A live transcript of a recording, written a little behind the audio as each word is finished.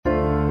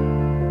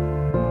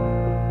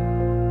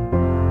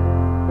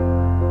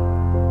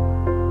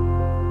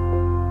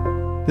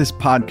This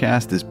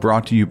podcast is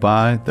brought to you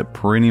by the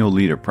Perennial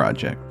Leader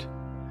Project.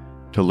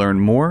 To learn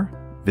more,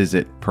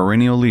 visit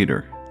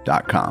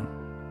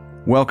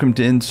perennialleader.com. Welcome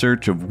to In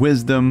Search of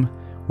Wisdom,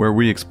 where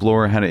we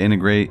explore how to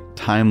integrate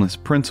timeless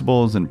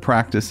principles and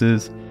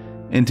practices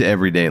into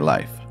everyday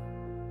life.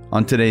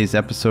 On today's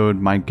episode,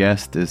 my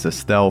guest is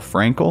Estelle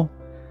Frankel,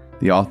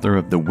 the author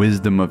of The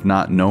Wisdom of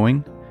Not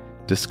Knowing,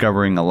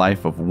 Discovering a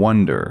Life of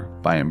Wonder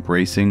by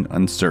Embracing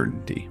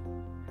Uncertainty.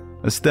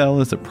 Estelle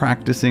is a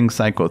practicing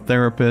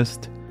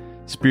psychotherapist,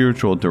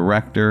 spiritual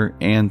director,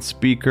 and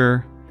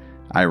speaker.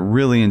 I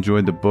really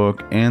enjoyed the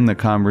book and the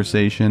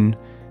conversation,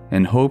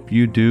 and hope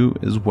you do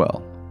as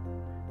well.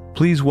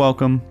 Please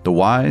welcome the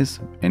wise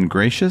and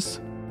gracious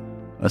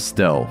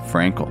Estelle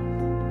Frankel.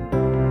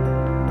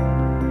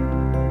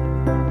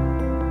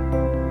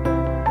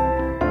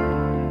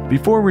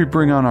 Before we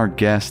bring on our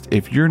guest,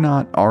 if you're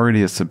not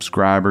already a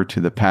subscriber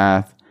to The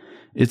Path,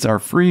 it's our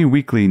free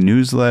weekly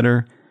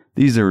newsletter.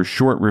 These are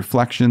short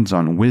reflections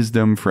on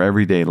wisdom for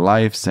everyday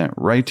life sent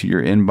right to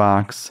your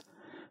inbox.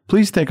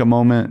 Please take a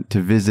moment to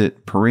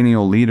visit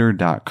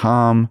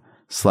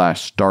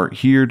perennialleader.com/start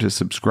here to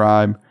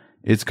subscribe.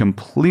 It's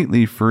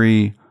completely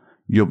free.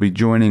 You'll be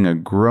joining a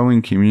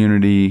growing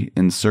community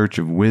in search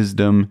of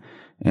wisdom,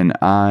 and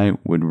I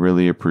would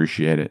really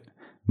appreciate it.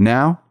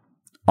 Now,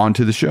 on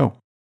to the show.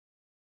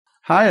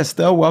 Hi,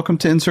 Estelle. Welcome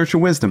to In Search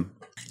of Wisdom.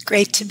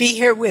 Great to be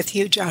here with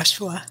you,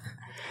 Joshua.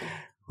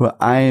 Well,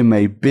 I am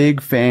a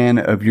big fan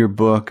of your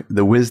book,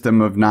 The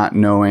Wisdom of Not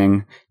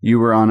Knowing. You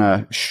were on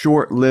a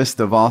short list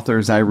of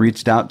authors I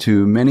reached out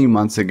to many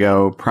months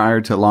ago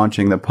prior to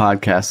launching the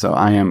podcast, so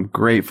I am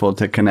grateful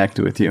to connect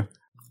with you.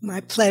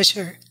 My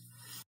pleasure.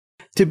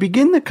 To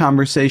begin the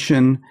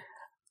conversation,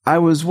 I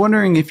was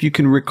wondering if you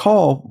can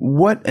recall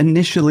what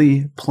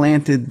initially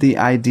planted the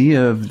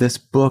idea of this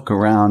book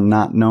around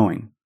not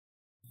knowing.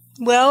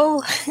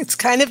 Well, it's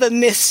kind of a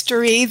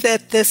mystery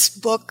that this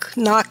book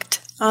knocked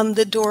on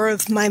the door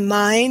of my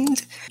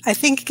mind. I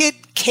think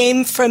it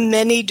came from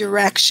many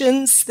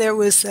directions. There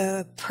was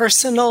a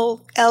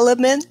personal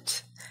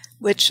element,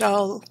 which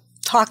I'll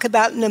talk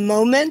about in a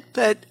moment,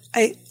 but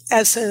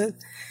as a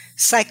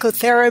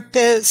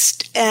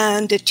psychotherapist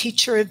and a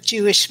teacher of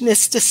Jewish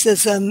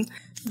mysticism,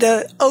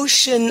 the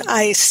ocean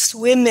I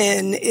swim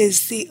in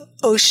is the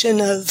ocean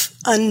of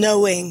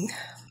unknowing.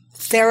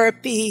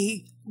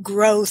 Therapy,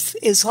 growth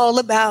is all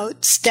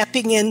about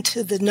stepping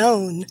into the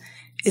known.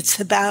 It's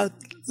about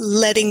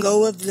letting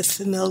go of the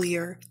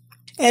familiar.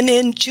 And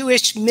in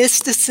Jewish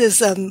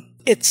mysticism,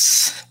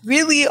 it's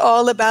really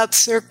all about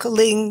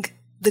circling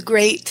the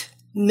great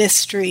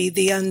mystery,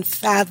 the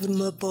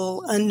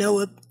unfathomable,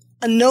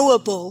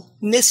 unknowable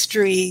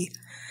mystery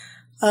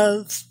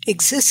of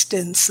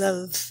existence,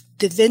 of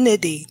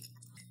divinity.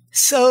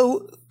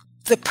 So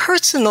the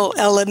personal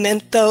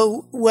element,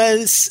 though,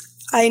 was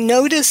I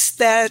noticed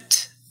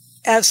that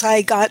as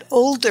I got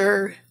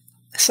older,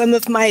 some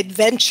of my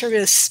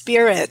adventurous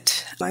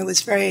spirit, I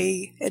was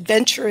very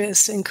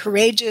adventurous and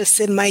courageous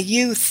in my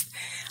youth.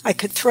 I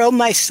could throw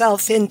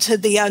myself into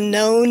the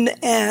unknown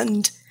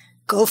and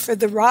go for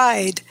the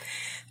ride.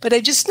 But I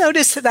just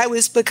noticed that I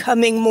was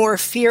becoming more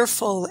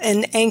fearful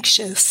and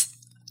anxious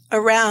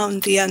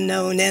around the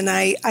unknown, and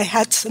I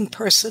had some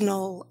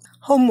personal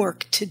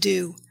homework to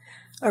do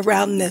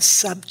around this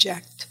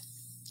subject.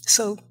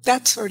 So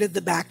that's sort of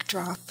the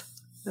backdrop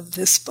of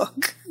this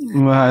book.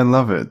 Well, I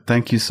love it.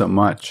 Thank you so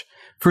much.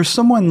 For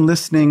someone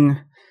listening,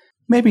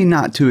 maybe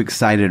not too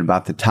excited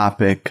about the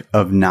topic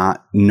of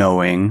not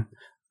knowing,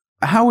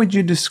 how would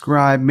you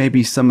describe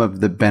maybe some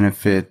of the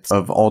benefits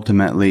of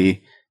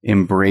ultimately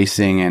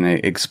embracing and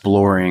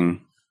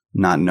exploring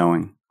not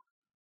knowing?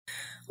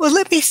 Well,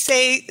 let me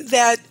say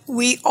that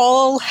we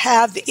all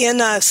have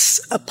in us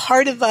a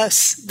part of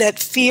us that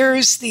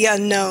fears the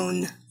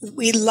unknown.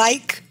 We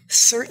like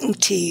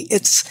certainty.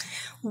 It's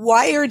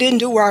wired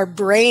into our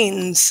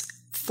brains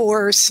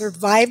for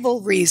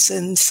survival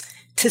reasons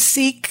to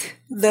seek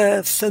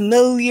the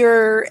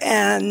familiar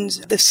and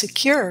the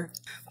secure.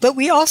 But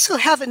we also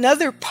have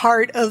another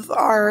part of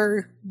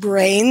our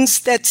brains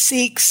that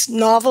seeks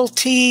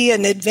novelty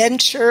and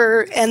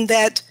adventure and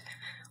that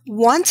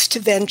wants to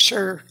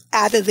venture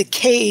out of the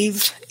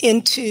cave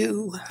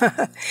into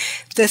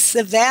the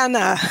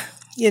savannah,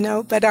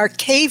 but our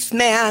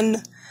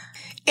caveman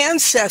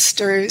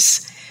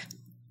ancestors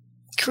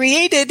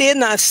created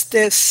in us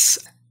this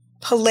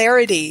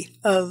polarity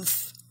of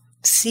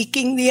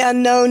seeking the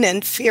unknown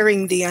and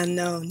fearing the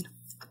unknown.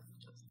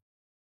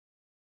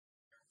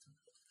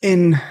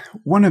 In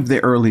one of the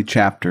early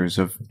chapters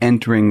of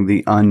Entering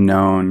the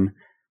Unknown,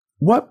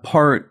 what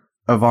part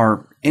of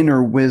our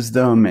inner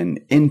wisdom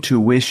and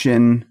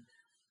intuition,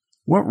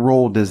 what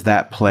role does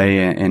that play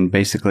in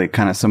basically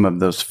kind of some of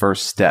those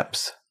first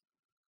steps?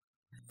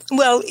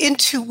 Well,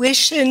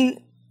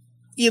 intuition,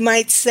 you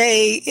might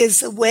say,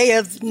 is a way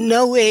of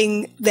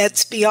knowing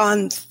that's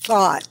beyond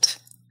thought.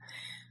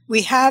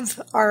 We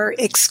have our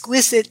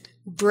exquisite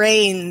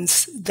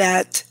brains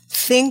that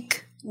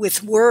think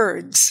with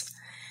words,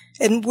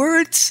 and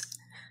words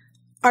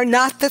are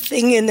not the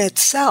thing in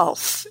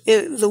itself.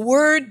 The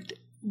word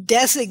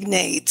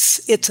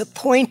designates, it's a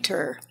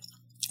pointer.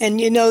 And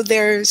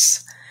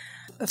there's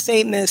a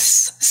famous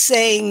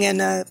saying in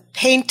a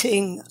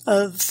painting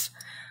of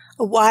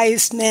a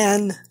wise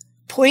man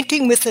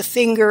pointing with a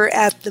finger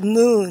at the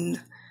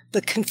moon.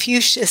 But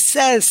Confucius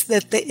says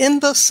that the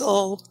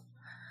imbecile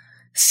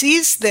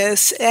sees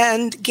this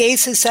and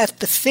gazes at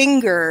the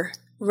finger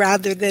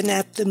rather than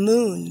at the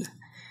moon.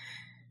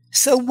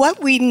 So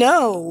what we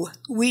know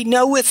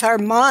with our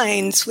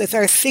minds, with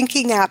our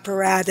thinking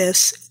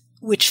apparatus,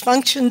 which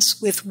functions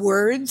with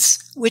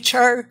words, which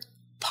are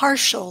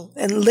partial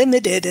and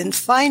limited and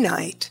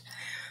finite.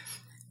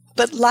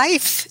 But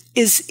life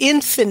is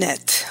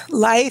infinite.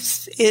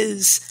 Life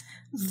is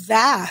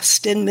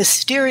vast and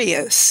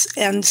mysterious.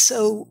 And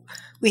so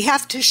we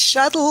have to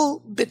shuttle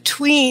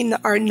between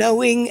our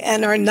knowing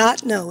and our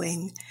not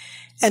knowing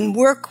and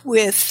work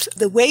with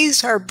the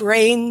ways our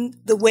brains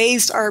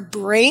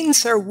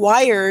are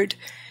wired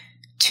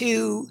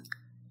to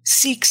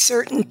seek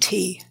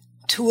certainty,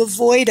 to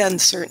avoid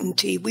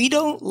uncertainty. We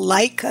don't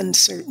like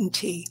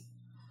uncertainty.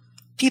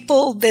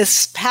 People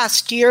this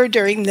past year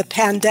during the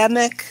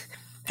pandemic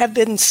have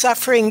been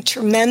suffering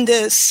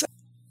tremendous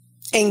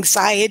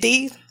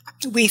anxiety.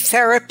 We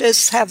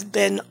therapists have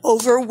been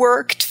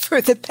overworked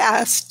for the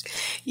past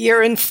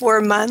year and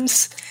 4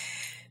 months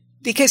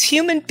because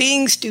human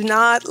beings do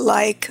not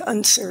like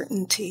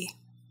uncertainty.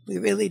 We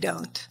really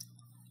don't.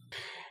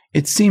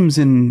 It seems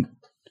in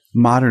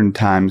modern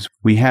times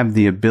we have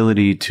the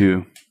ability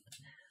to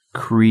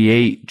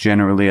create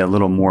generally a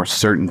little more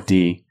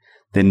certainty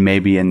than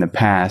maybe in the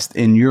past.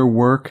 In your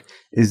work,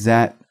 is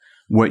that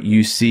what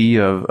you see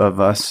of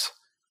us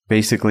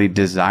basically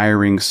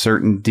desiring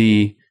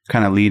certainty,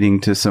 kind of leading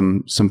to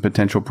some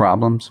potential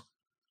problems?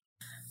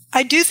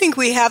 I do think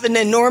we have an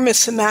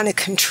enormous amount of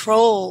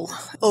control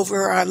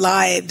over our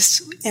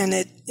lives, and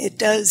it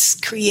does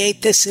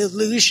create this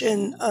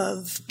illusion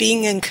of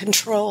being in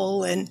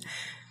control and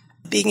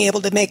being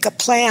able to make a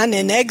plan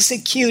and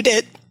execute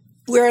it,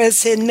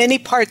 whereas in many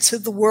parts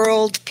of the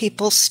world,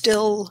 people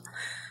still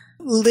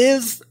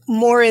live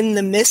more in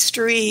the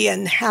mystery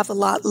and have a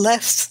lot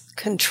less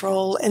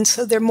control, and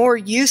so they're more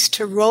used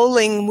to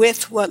rolling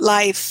with what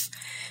life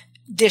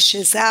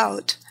dishes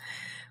out.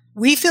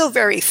 We feel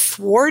very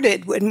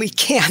thwarted when we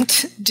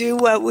can't do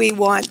what we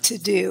want to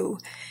do.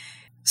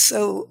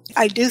 So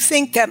I do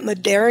think that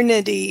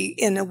modernity,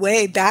 in a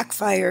way,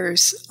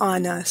 backfires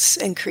on us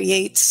and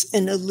creates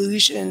an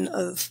illusion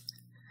of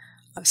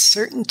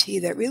certainty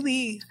that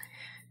really,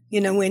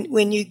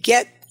 when you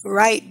get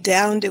right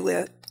down to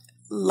it,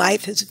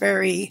 life is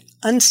very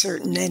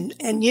uncertain,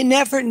 and you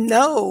never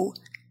know.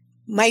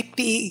 Might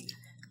be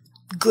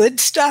good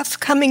stuff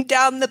coming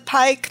down the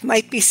pike,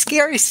 might be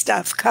scary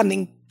stuff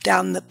coming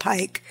down the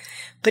pike.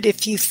 But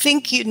if you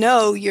think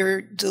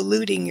you're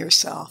deluding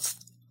yourself.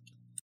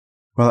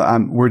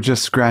 Well, we're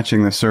just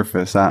scratching the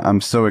surface.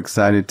 I'm so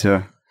excited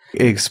to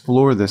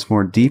explore this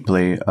more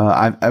deeply.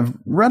 I've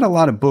read a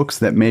lot of books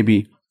that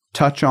maybe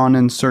touch on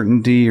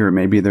uncertainty, or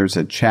maybe there's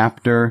a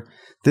chapter.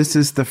 This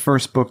is the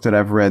first book that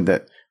I've read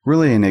that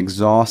really an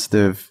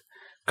exhaustive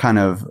kind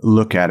of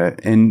look at it.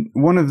 And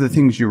one of the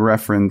things you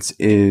reference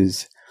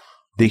is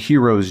the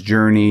hero's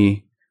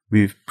journey.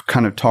 We've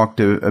kind of talked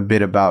a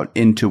bit about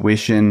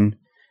intuition.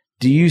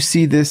 Do you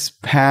see this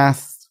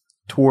path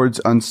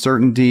towards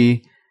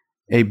uncertainty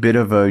a bit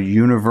of a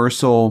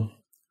universal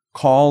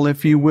call,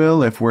 if you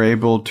will, if we're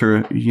able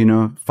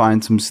to,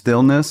 find some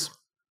stillness?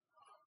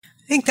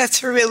 I think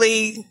that's a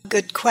really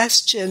good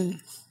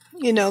question.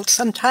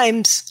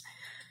 Sometimes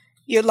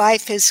your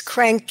life is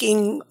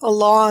cranking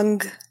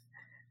along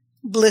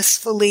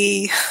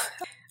blissfully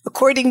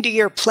according to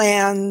your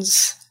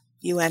plans.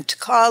 You went to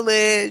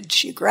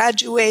college, you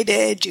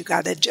graduated, you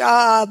got a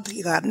job,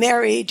 you got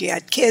married, you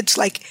had kids.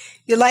 Like,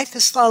 your life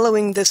is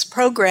following this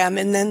program,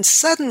 and then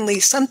suddenly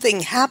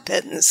something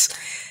happens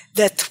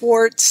that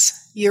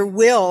thwarts your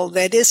will,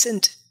 that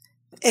isn't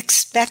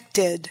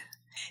expected.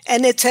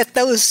 And it's at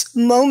those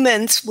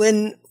moments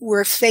when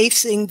we're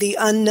facing the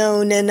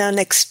unknown and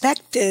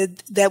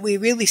unexpected that we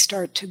really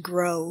start to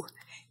grow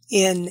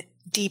in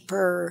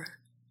deeper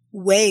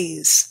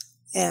ways.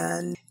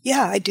 And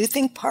yeah, I do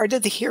think part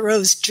of the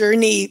hero's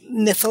journey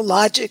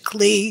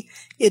mythologically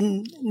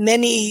in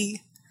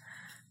many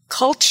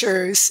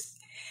cultures,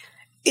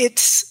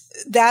 it's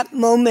that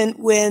moment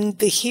when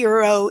the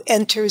hero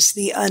enters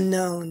the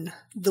unknown,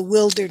 the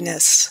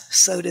wilderness,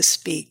 so to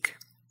speak.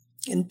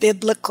 In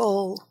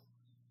biblical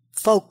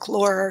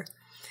folklore,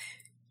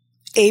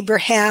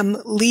 Abraham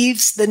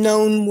leaves the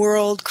known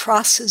world,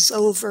 crosses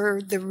over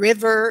the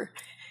river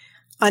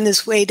on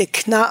his way to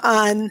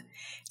Canaan,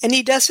 and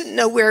he doesn't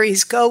know where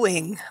he's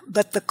going,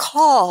 but the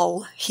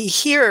call he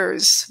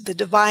hears, the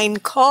divine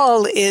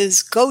call,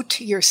 is go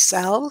to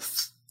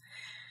yourself,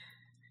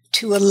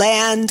 to a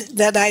land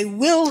that I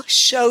will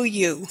show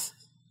you.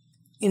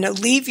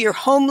 Leave your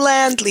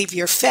homeland, leave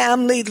your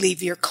family,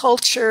 leave your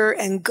culture,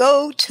 and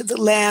go to the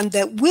land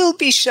that will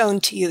be shown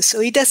to you. So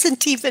he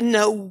doesn't even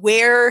know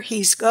where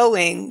he's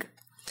going.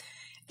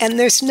 And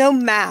there's no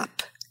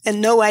map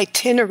and no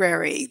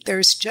itinerary.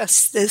 There's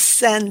just this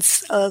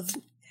sense of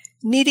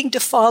needing to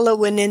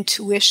follow an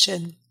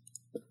intuition.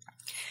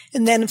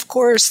 And then, of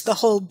course, the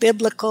whole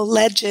biblical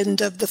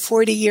legend of the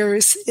 40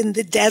 years in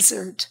the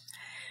desert,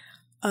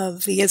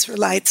 of the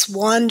Israelites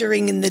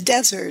wandering in the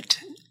desert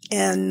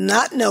and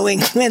not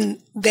knowing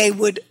when they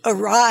would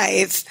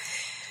arrive.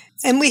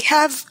 And we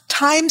have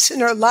times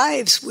in our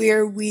lives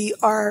where we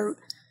are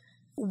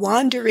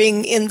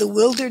wandering in the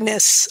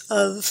wilderness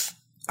of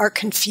our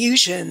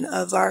confusion,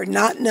 of our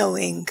not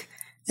knowing,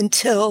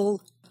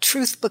 until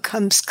truth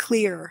becomes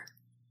clear,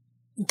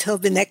 until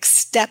the next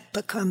step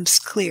becomes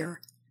clear.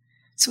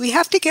 So we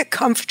have to get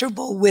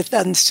comfortable with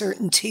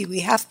uncertainty. We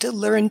have to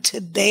learn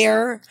to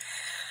bear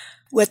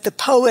what the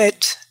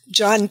poet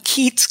John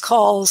Keats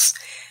calls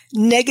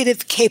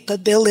negative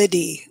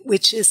capability,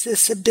 which is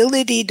this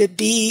ability to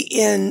be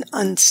in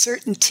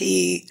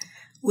uncertainty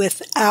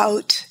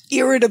without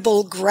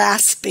irritable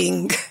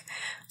grasping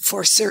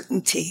for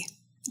certainty.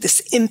 This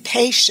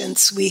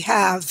impatience we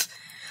have,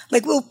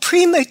 like we'll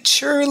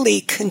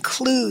prematurely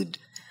conclude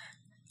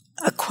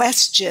a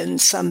question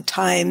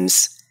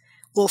sometimes,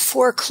 we'll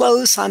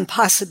foreclose on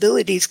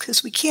possibilities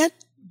because we can't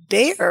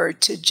bear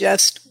to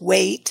just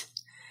wait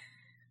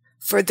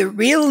for the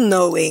real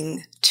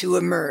knowing to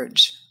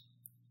emerge.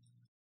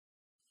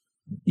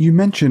 You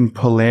mentioned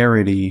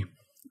polarity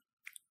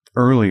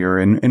earlier,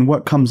 and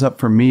what comes up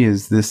for me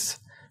is this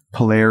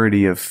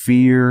polarity of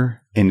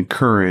fear and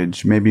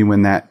courage. Maybe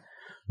when that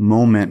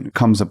moment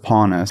comes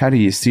upon us, how do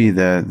you see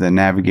the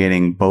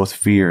navigating both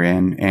fear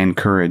and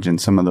courage in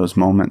some of those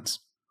moments?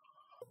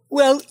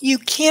 Well, you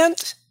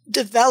can't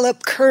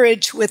develop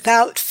courage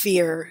without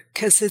fear,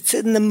 because it's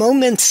in the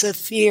moments of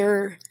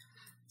fear,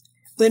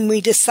 when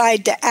we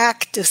decide to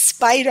act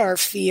despite our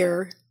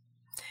fear,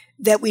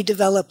 that we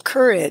develop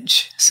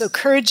courage. So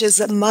courage is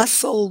a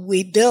muscle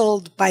we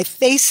build by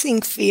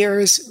facing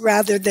fears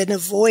rather than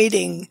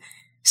avoiding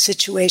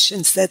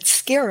situations that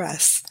scare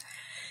us.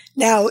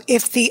 Now,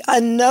 if the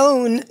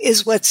unknown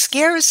is what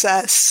scares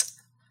us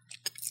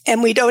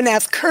and we don't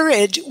have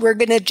courage, we're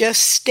going to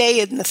just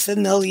stay in the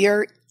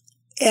familiar.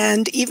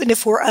 And even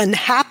if we're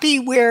unhappy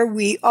where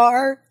we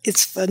are,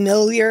 it's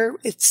familiar,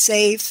 it's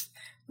safe.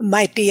 It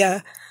might be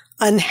a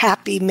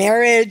unhappy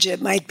marriage.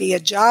 It might be a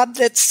job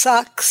that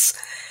sucks,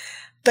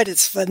 but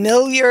it's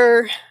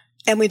familiar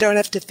and we don't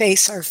have to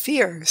face our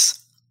fears.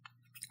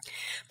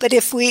 But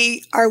if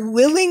we are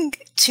willing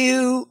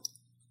to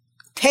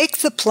take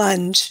the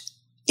plunge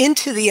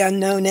into the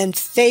unknown and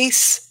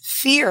face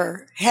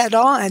fear head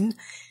on,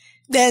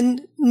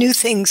 then new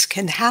things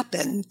can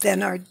happen.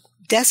 Then our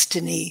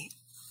destiny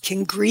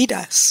can greet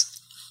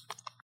us.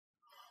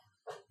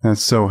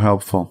 That's so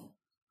helpful.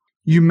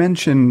 You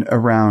mentioned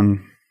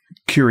around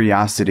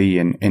curiosity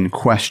and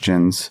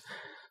questions.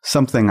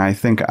 Something I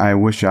think I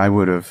wish I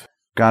would have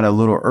got a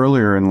little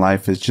earlier in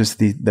life is just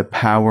the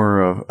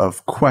power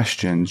of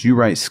questions. You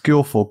write,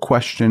 skillful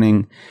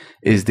questioning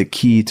is the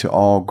key to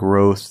all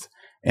growth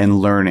and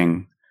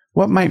learning.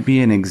 What might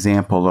be an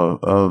example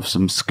of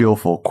some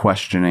skillful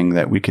questioning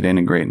that we could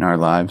integrate in our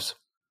lives?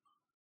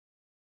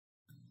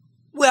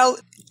 Well,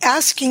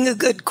 asking a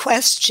good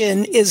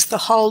question is the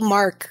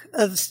hallmark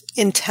of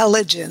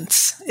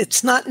intelligence.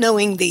 It's not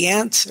knowing the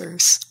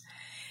answers.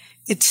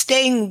 It's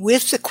staying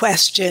with the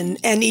question,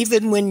 and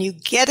even when you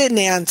get an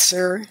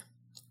answer,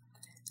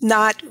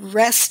 not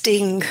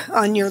resting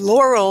on your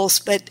laurels,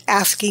 but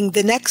asking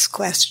the next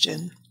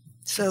question.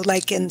 So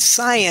like in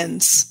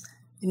science,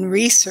 in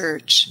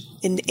research,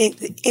 in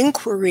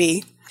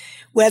inquiry,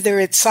 whether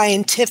it's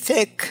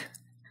scientific,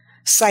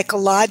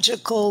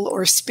 psychological,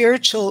 or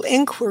spiritual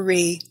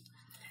inquiry,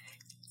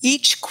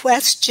 each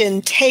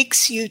question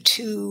takes you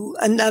to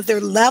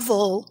another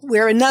level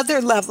where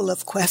another level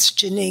of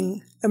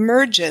questioning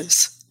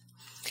emerges.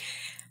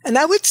 And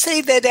I would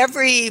say that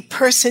every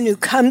person who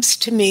comes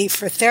to me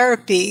for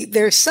therapy,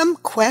 there's some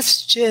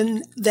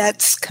question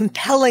that's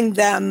compelling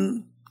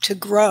them to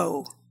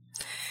grow.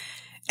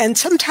 And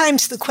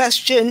sometimes the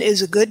question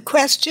is a good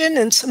question,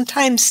 and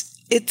sometimes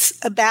it's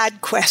a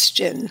bad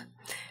question.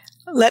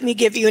 Let me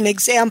give you an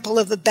example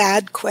of a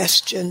bad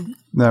question.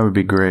 That would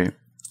be great.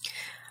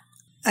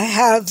 I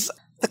have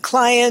a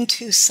client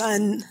whose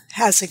son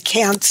has a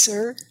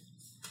cancer,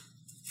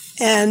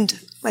 and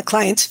my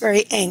client's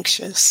very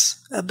anxious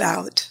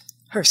about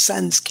her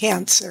son's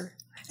cancer.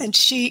 And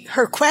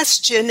her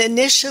question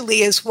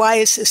initially is, why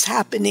is this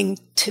happening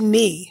to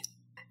me?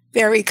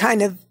 Very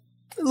kind of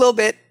a little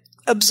bit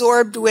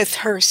absorbed with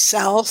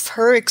herself,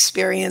 her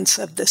experience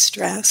of the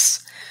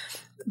stress.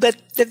 But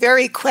the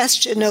very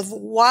question of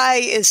why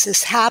is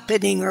this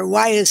happening, or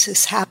why is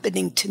this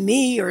happening to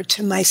me or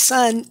to my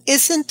son,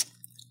 isn't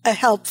a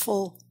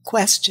helpful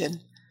question.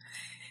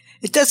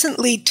 It doesn't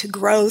lead to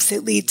growth.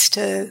 It leads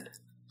to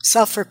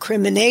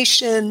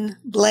self-recrimination,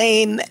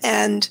 blame,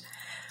 and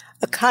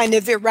a kind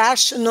of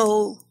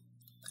irrational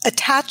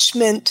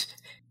attachment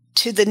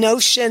to the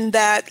notion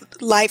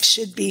that life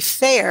should be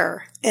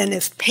fair. And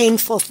if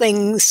painful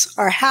things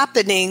are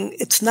happening,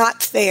 it's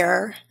not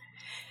fair.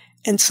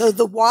 And so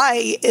the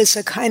why is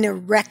a kind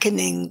of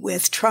reckoning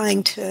with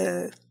trying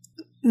to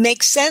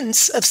make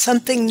sense of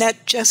something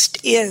that just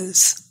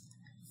is,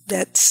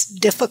 that's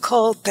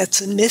difficult,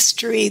 that's a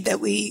mystery, that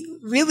we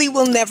really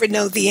will never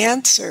know the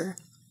answer.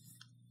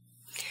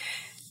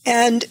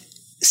 And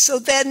so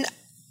then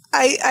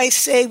I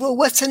say, well,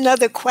 what's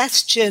another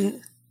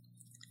question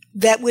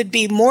that would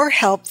be more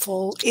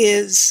helpful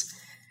is,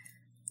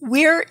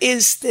 where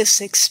is this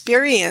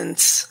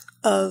experience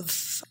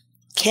of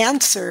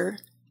cancer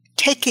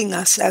taking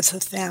us as a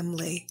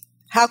family?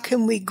 How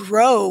can we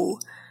grow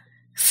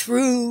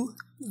through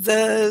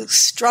the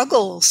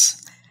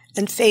struggles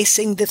and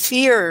facing the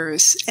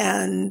fears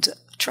and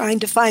trying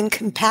to find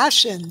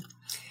compassion?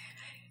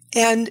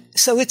 And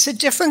so it's a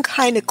different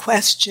kind of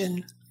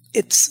question.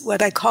 It's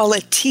what I call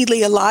a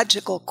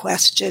teleological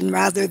question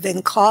rather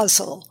than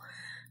causal.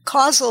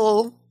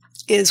 Causal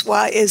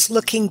is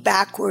looking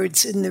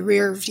backwards in the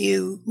rear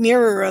view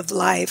mirror of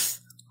life.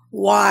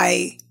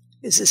 Why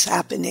is this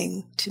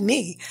happening to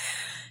me?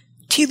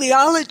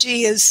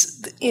 Teleology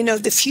is,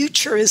 the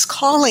future is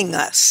calling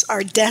us.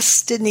 Our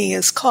destiny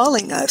is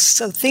calling us.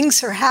 So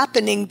things are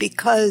happening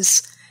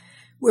because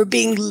we're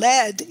being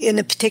led in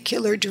a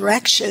particular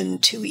direction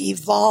to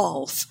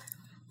evolve.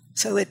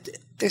 So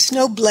there's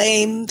no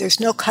blame, there's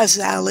no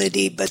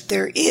causality, but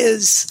there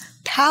is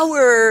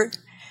power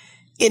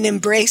in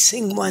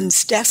embracing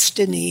one's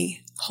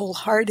destiny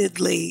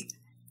wholeheartedly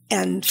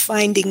and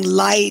finding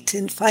light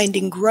and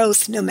finding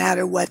growth no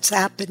matter what's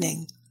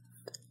happening.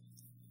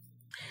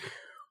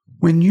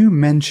 When you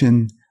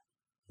mention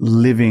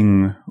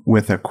living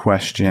with a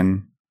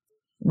question,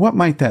 what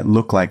might that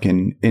look like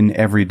in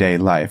everyday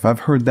life?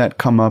 I've heard that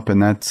come up,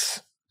 and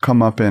that's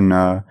come up in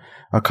a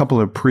couple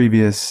of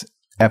previous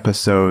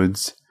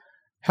episodes.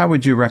 How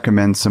would you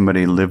recommend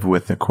somebody live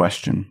with a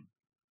question?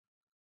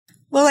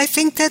 Well, I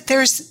think that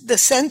there's the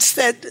sense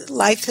that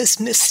life is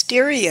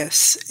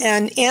mysterious,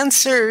 and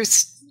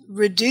answers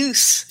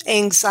reduce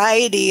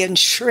anxiety and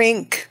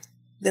shrink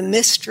the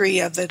mystery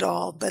of it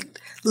all. But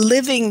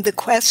living the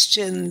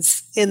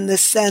questions in the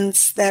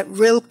sense that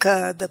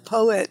Rilke, the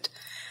poet,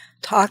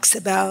 talks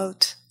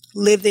about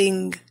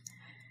living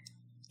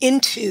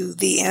into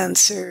the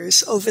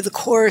answers over the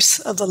course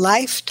of a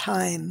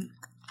lifetime,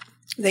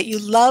 that you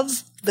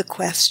love the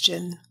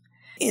question.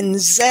 In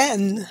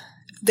Zen,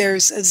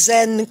 there's a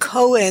Zen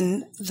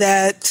koan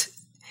that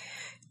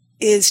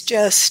is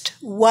just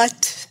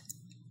what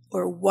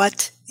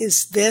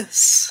is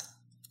this?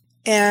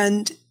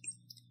 And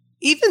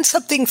even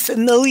something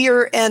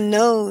familiar and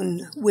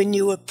known, when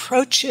you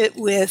approach it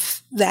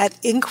with that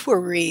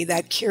inquiry,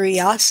 that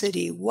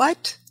curiosity,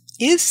 what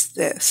is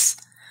this?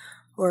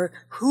 Or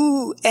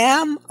who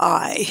am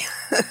I?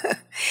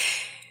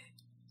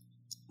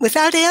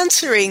 Without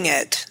answering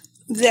it,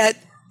 that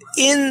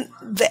in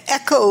the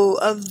echo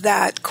of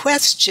that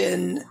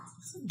question,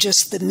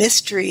 just the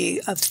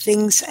mystery of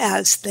things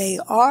as they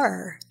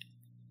are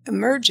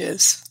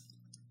emerges.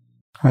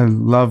 I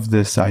love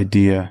this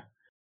idea.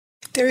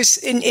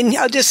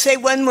 I'll just say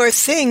one more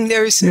thing.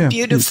 There's a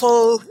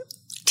beautiful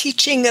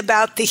teaching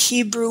about the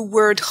Hebrew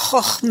word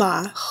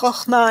chokhmah.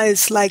 Chokhmah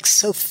is like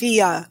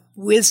Sophia,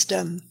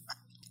 wisdom.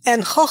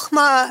 And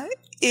chokhmah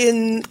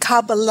in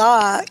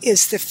Kabbalah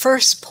is the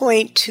first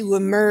point to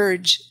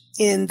emerge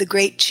in the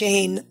great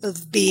chain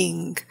of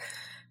being,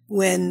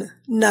 when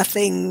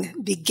nothing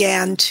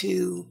began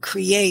to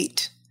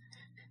create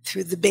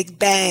through the Big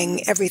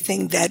Bang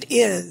everything that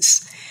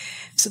is.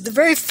 So the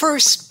very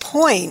first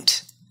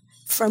point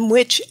from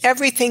which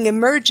everything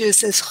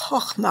emerges is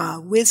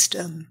chokhmah,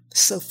 wisdom,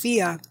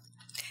 Sophia.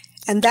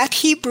 And that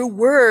Hebrew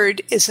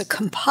word is a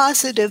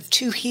composite of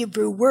two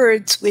Hebrew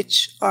words,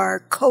 which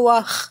are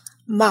koach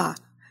ma,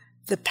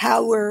 the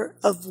power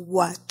of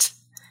what?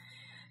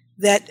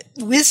 That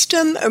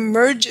wisdom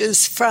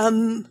emerges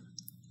from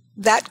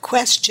that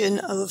question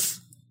of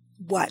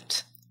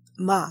what?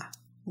 Ma,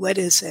 what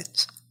is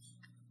it?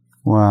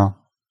 Wow.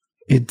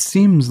 It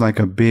seems like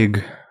a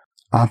big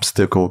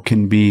obstacle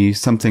can be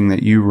something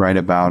that you write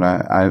about.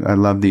 I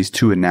love these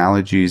two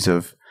analogies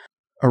of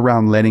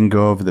around letting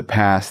go of the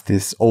past,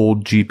 this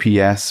old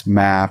GPS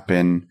map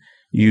and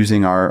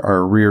using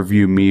our rear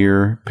view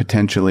mirror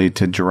potentially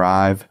to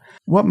drive.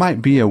 What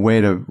might be a way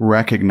to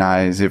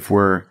recognize if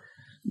we're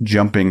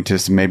jumping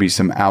to maybe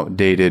some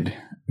outdated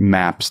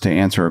maps to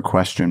answer a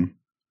question?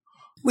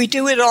 We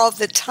do it all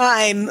the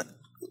time.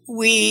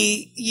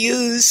 We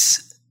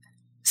use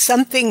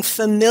something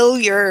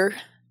familiar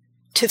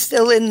to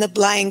fill in the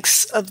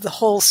blanks of the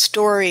whole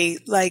story.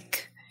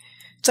 Like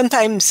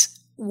sometimes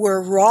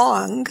we're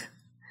wrong,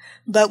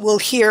 but we'll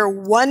hear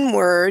one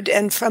word,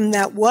 and from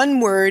that one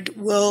word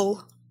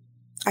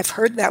I've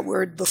heard that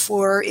word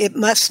before, it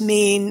must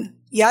mean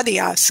yada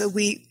yada. So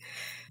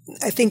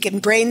I think in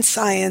brain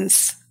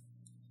science,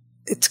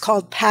 it's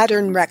called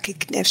pattern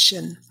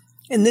recognition.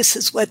 And this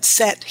is what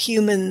set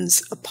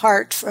humans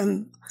apart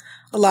from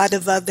a lot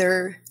of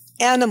other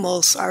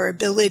animals, our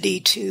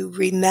ability to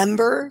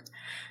remember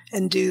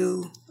and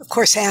of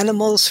course,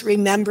 animals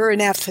remember and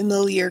have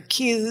familiar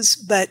cues,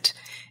 but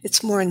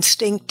it's more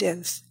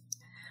instinctive.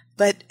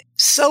 But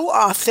so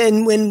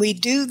often when we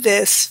do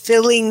this,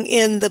 filling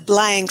in the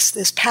blanks,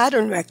 this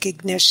pattern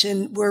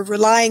recognition, we're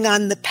relying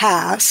on the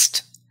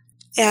past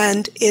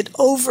and it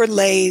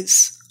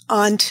overlays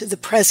onto the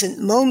present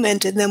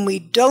moment, and then we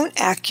don't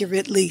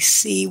accurately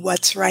see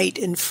what's right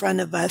in front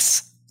of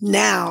us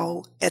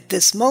now at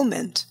this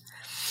moment.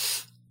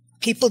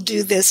 People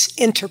do this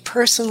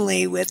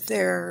interpersonally with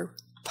their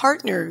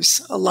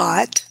partners a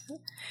lot.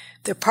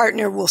 Their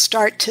partner will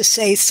start to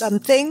say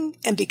something,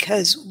 and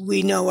because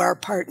we know our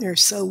partner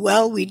so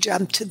well, we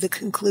jump to the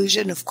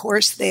conclusion, of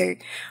course, they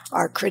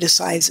are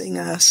criticizing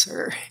us,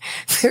 or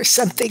there's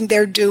something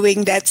they're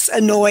doing that's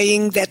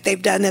annoying that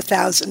they've done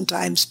 1,000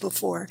 times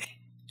before.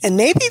 And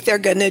maybe they're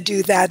going to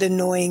do that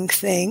annoying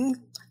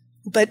thing,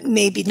 but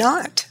maybe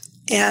not.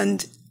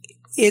 And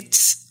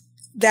it's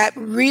that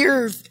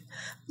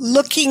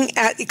looking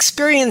at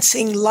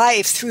experiencing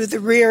life through the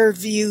rear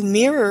view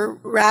mirror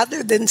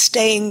rather than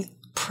staying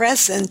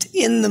present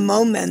in the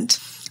moment.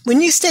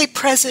 When you stay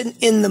present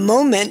in the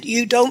moment,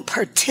 you don't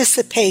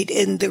participate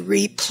in the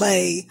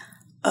replay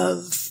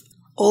of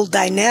old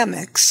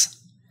dynamics.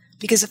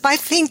 Because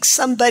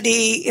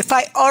if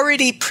I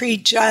already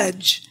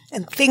prejudge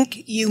and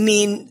think you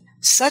mean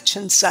such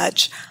and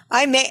such,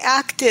 I may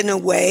act in a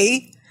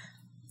way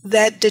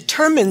that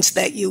determines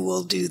that you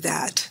will do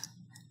that.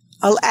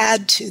 I'll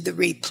add to the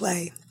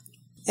replay.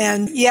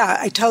 And yeah,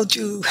 I told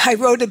you, I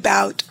wrote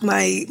about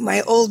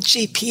my old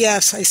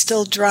GPS. I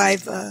still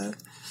drive a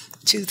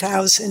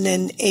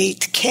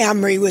 2008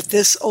 Camry with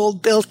this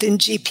old built-in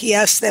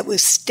GPS that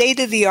was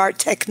state-of-the-art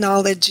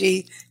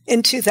technology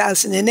in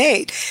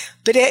 2008.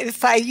 But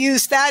if I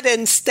use that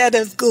instead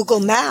of Google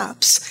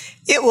Maps,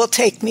 it will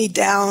take me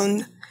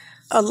down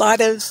a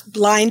lot of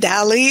blind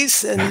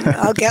alleys and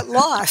I'll get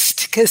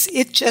lost because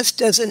it just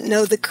doesn't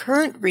know the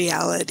current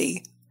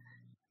reality.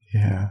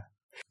 Yeah.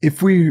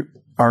 If we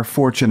are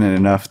fortunate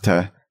enough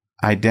to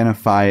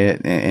identify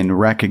it and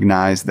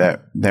recognize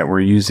that we're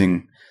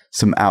using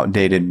some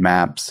outdated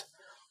maps,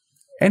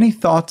 any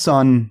thoughts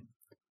on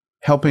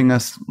helping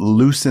us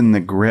loosen the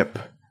grip,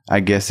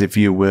 I guess, if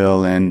you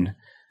will, and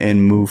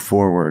move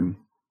forward?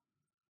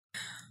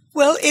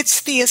 Well,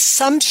 it's the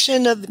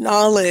assumption of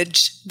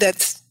knowledge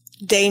that's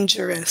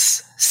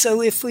dangerous.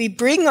 So if we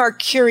bring our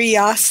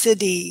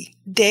curiosity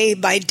day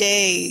by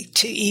day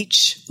to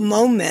each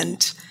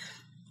moment,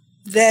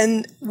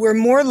 then we're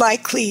more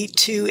likely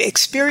to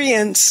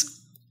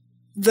experience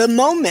the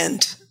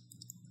moment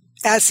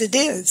as it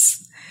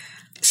is.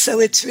 So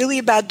it's really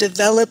about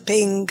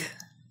getting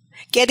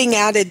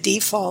out of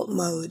default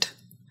mode.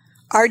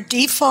 Our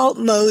default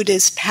mode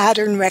is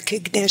pattern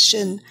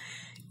recognition,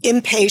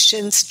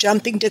 impatience,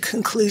 jumping to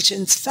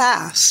conclusions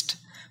fast.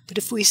 But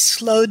if we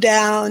slow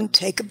down,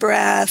 take a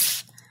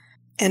breath,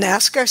 and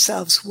ask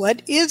ourselves,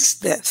 what is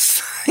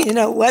this?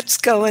 What's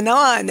going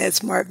on,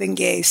 as Marvin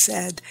Gaye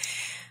said.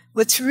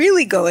 What's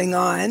really going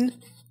on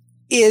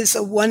is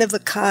a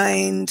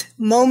one-of-a-kind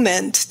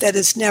moment that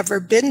has never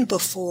been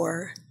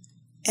before,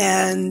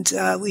 and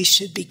we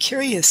should be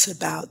curious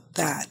about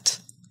that.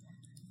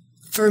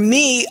 For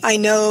me, I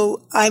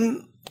know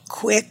I'm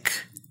quick.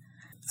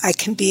 I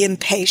can be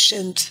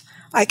impatient.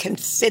 I can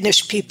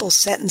finish people's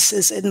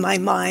sentences in my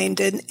mind,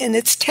 and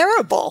it's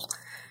terrible.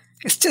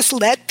 It's just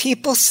let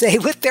people say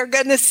what they're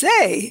going to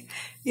say,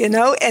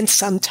 and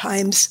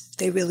sometimes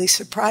they really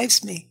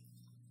surprise me.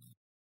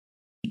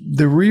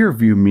 The rear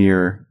view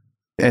mirror,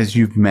 as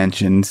you've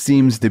mentioned,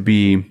 seems to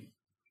be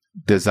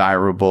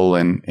desirable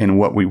in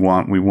what we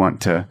want. We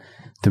want to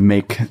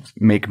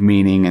make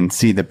meaning and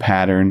see the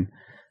pattern.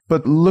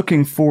 But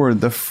looking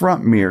forward, the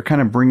front mirror, kind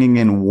of bringing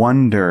in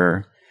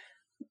wonder.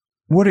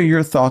 What are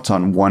your thoughts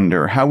on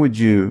wonder? How would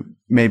you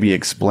maybe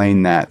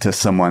explain that to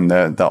someone,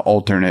 the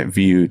alternate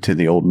view to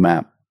the old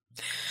map?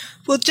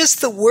 Well,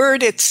 just the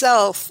word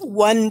itself,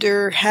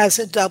 wonder, has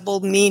a double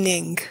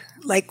meaning.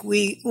 Like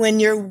when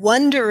you're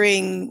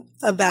wondering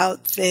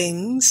about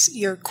things,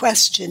 you're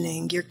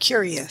questioning, you're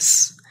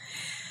curious.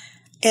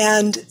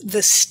 And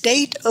the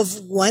state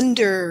of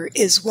wonder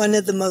is one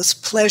of the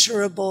most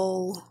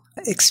pleasurable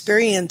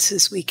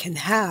experiences we can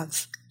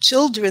have.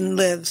 Children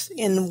live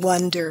in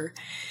wonder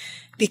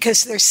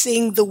because they're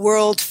seeing the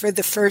world for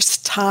the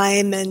first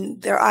time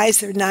and their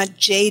eyes are not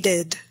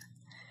jaded.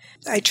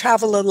 I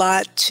travel a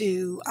lot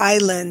to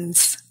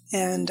islands,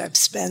 and I've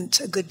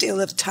spent a good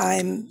deal of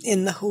time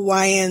in the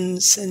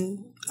Hawaiians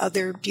and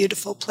other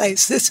beautiful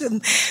places.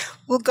 And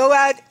we'll go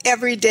out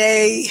every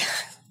day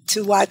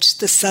to watch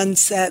the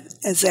sunset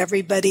as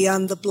everybody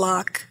on the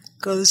block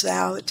goes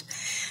out.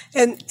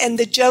 And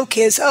the joke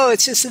is,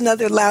 it's just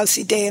another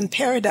lousy day in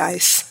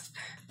paradise.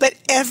 But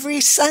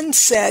every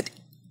sunset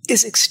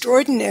is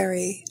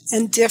extraordinary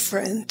and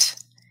different.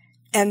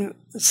 And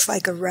it's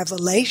like a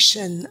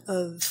revelation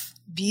of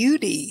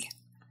beauty.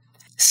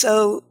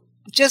 So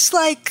just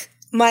like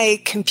my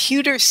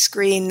computer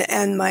screen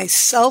and my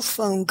cell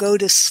phone go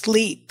to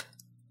sleep,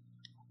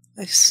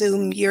 I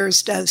assume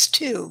yours does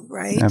too,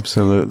 right?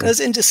 Absolutely. Goes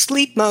into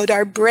sleep mode.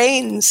 Our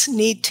brains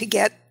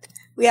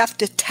we have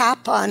to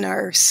tap on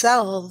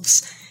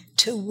ourselves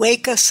to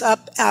wake us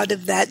up out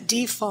of that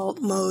default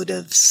mode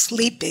of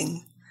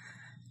sleeping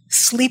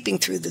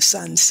through the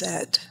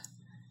sunset,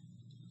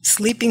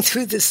 sleeping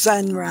through the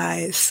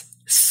sunrise,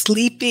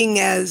 sleeping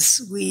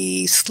as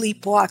we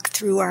sleepwalk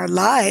through our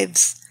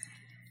lives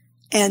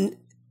and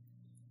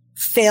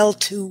fail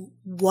to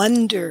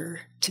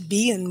wonder, to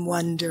be in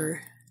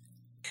wonder.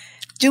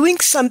 Doing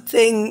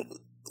something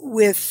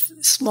with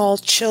small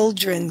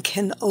children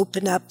can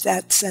open up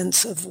that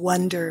sense of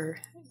wonder.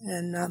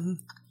 And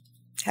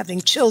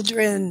having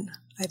children,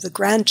 I have a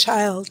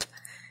grandchild.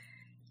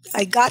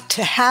 I got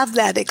to have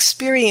that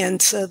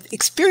experience of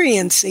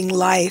experiencing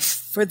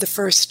life for the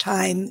first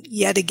time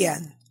yet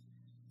again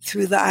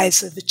through the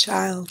eyes of a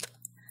child.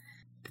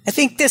 I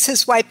think this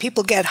is why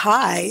people get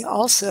high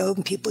also.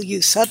 People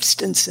use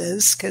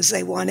substances because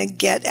they want to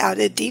get out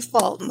of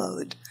default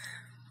mode.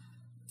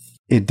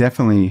 It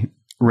definitely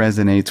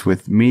resonates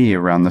with me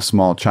around the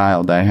small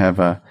child. I have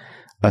a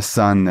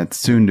son that's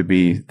soon to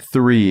be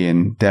 3,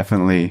 and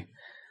definitely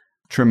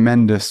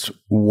tremendous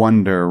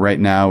wonder right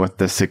now with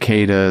the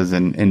cicadas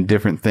and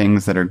different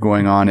things that are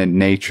going on in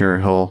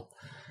nature. He'll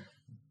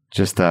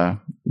just,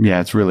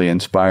 it's really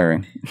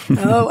inspiring.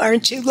 Oh,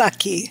 aren't you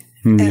lucky?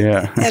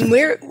 Yeah. And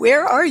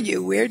where are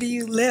you? Where do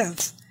you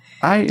live?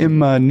 I am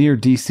near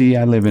DC.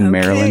 I live in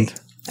Maryland.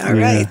 All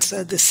right.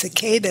 So the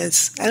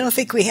cicadas, I don't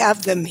think we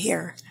have them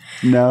here.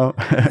 No.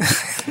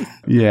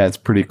 Yeah, it's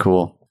pretty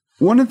cool.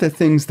 One of the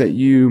things that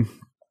you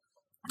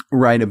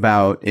write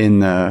about in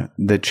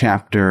the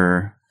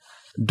chapter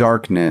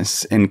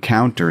Darkness,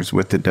 Encounters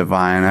with the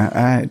Divine,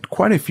 I had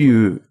quite a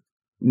few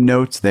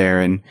notes there,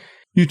 and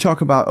you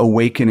talk about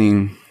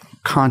awakening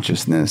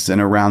consciousness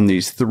and around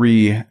these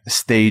 3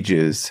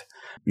 stages.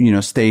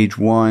 Stage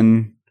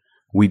 1,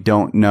 we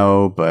don't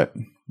know, but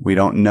we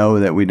don't know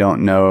that we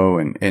don't know.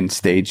 And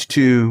stage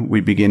 2,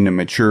 we begin to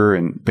mature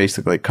and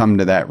basically come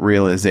to that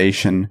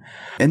realization.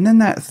 And then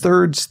that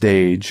 3rd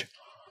stage,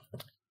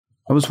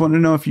 I was wanting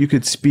to know if you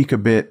could speak a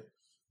bit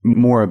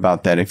more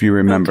about that, if you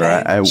remember.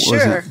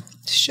 Okay.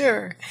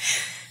 Sure.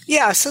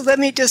 Yeah, so let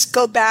me just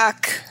go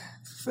back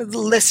for the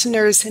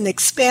listeners and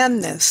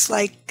expand this.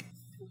 Like,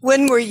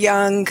 when we're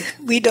young,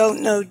 we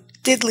don't know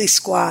diddly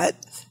squat,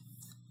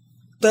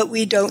 but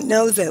we don't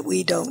know that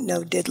we don't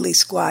know diddly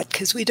squat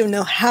because we don't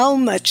know how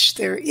much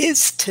there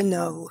is to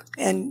know.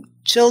 And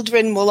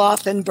children will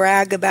often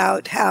brag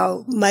about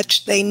how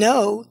much they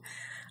know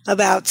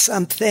about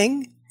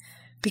something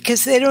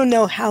because they don't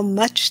know how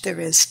much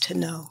there is to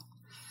know.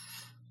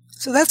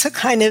 So that's a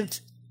kind of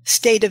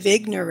state of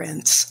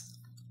ignorance.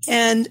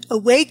 And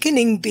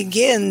awakening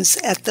begins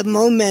at the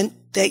moment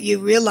that you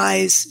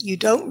realize you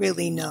don't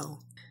really know.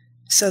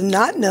 So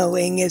not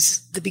knowing is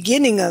the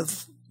beginning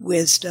of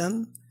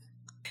wisdom.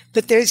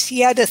 But there's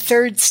yet a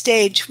 3rd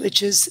stage,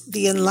 which is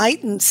the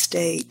enlightened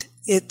state.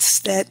 It's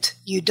that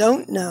you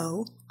don't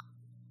know,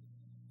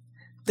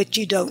 but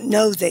you don't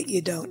know that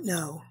you don't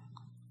know.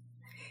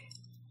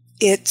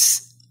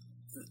 It's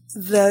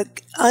the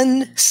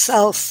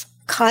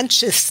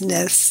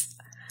unself-consciousness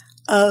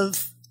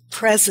of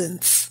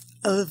presence,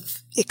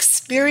 of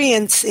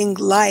experiencing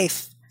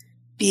life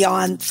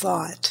beyond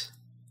thought.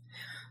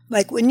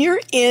 Like when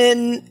you're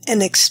in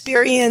an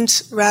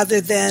experience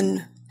rather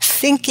than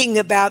thinking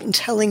about and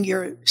telling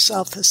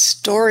yourself a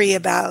story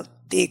about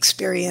the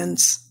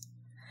experience,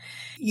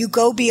 you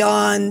go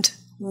beyond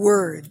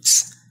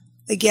words.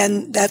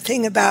 Again, that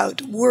thing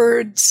about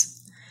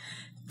words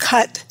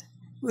cut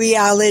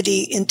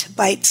reality into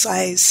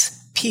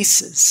bite-sized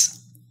pieces.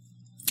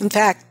 In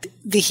fact,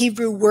 the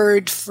Hebrew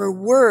word for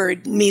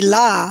word,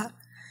 milah,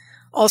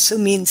 also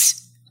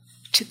means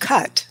to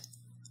cut,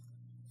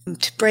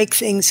 to break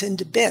things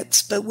into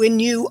bits. But when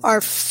you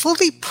are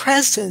fully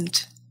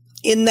present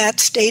in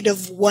that state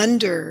of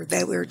wonder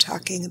that we were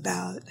talking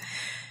about,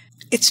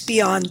 it's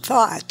beyond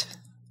thought.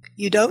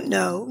 You don't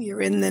know.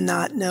 You're in the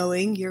not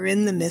knowing. You're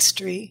in the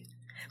mystery.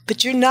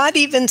 But you're not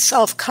even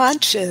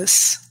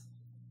self-conscious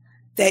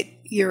that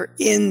you're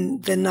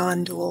in the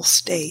non-dual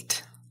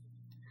state.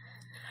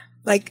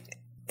 Like,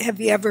 have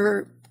you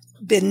ever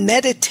been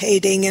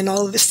meditating and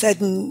all of a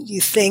sudden you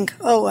think,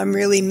 oh, I'm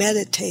really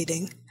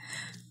meditating.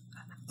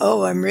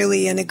 Oh, I'm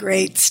really in a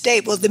great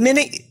state. Well, the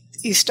minute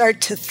you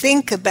start to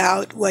think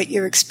about what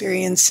you're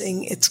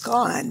experiencing, it's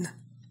gone.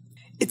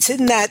 It's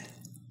in that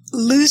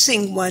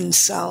losing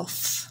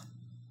oneself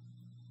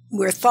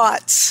where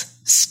thoughts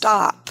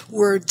stop,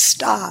 words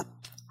stop.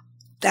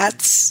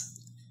 That's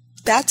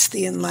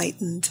the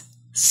enlightened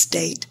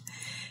state.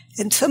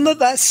 And some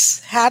of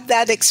us have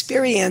that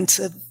experience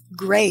of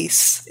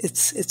grace.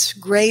 It's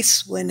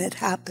grace when it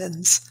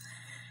happens.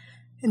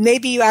 And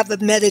maybe you have a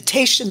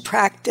meditation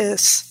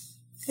practice,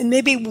 and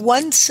maybe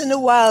once in a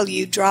while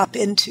you drop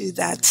into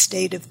that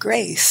state of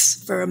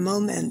grace for a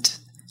moment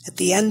at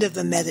the end of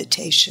a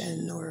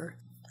meditation, or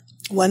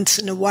once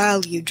in a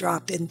while you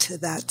drop into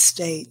that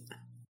state.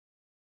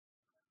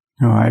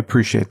 Oh, I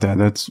appreciate that.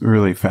 That's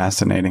really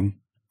fascinating.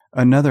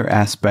 Another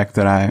aspect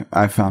that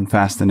I found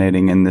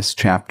fascinating in this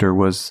chapter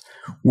was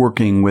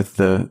working with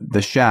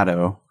the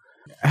shadow.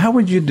 How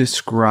would you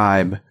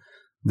describe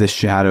the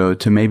shadow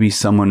to maybe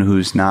someone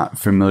who's not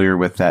familiar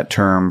with that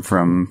term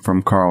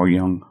from Carl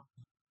Jung?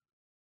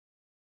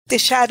 The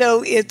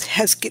shadow, it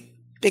has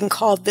been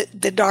called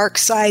the dark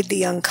side,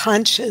 the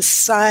unconscious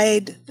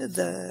side,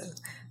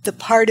 the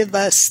part of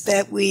us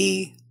that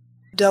we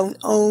don't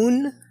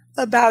own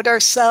about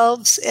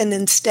ourselves and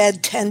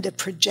instead tend to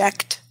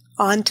project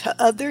onto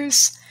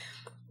others.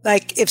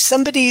 Like if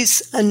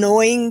somebody's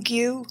annoying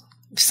you,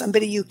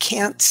 somebody you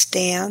can't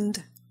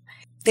stand,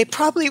 they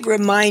probably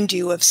remind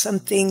you of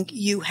something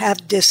you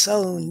have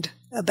disowned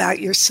about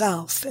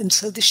yourself. And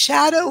so the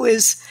shadow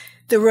is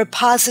the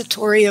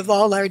repository of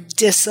all our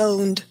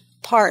disowned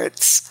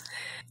parts.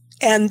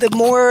 And the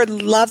more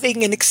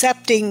loving and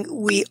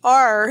accepting we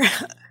are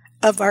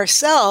of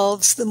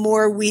ourselves, the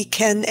more we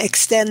can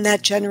extend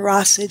that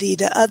generosity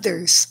to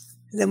others.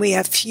 Then we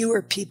have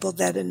fewer people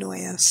that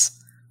annoy us.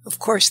 Of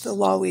course,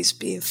 there'll always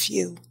be a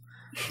few.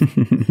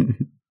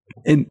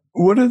 And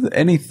what are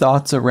any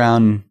thoughts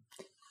around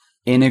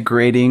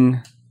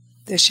integrating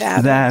the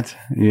shadow? That,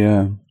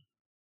 yeah.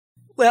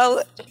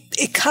 Well,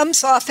 it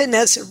comes often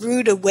as a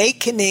rude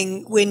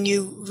awakening when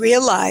you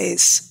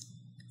realize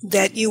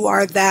that you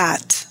are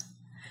that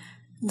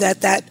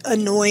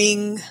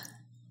annoying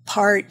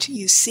part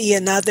you see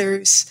in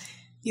others.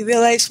 You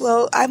realize,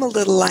 well, I'm a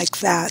little like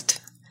that.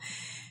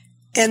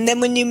 And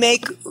then when you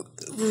make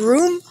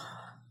room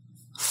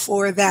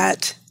for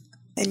that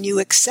and you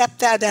accept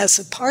that as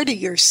a part of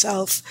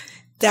yourself,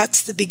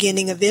 that's the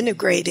beginning of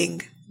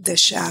integrating the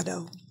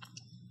shadow.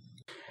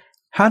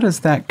 How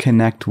does that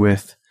connect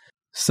with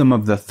some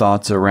of the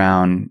thoughts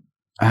around,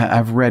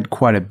 I've read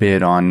quite a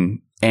bit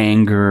on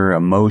anger,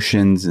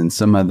 emotions, and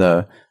some of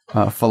the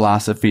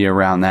philosophy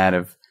around that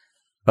of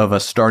a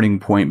starting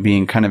point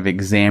being kind of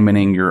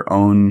examining your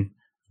own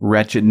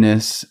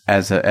wretchedness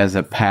as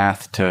a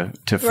path to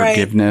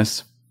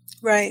forgiveness.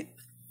 Right.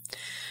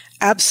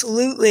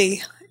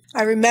 Absolutely.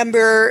 I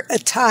remember a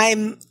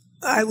time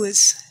I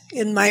was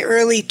in my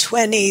early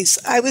 20s.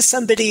 I was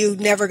somebody who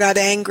never got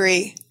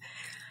angry.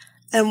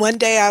 And one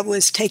day I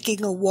was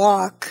taking a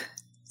walk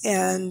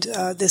and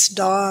this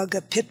dog,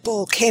 a pit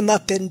bull, came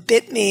up and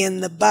bit me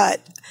in the butt.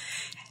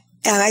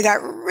 And I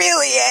got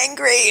really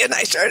angry and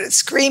I started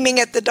screaming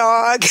at the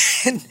dog.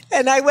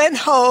 and I went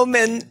home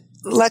and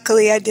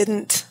luckily I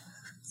didn't,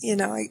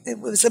 it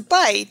was a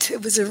bite.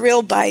 It was a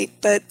real bite,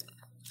 but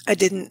I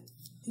didn't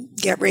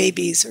get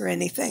rabies or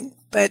anything.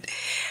 But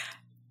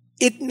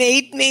it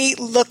made me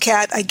look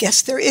at, I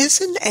guess there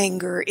is an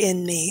anger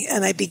in me.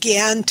 And I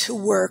began to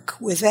work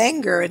with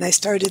anger and I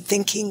started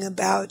thinking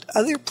about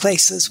other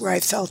places where I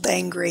felt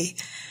angry.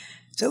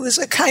 So it was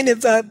a kind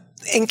of a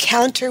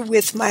encounter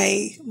with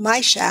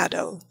my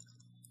shadow.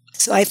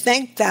 So I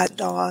thanked that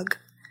dog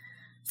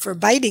for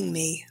biting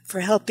me,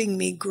 for helping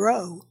me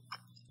grow.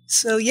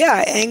 So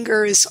yeah,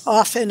 anger is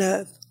often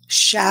a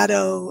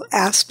shadow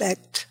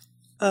aspect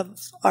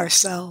of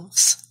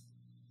ourselves.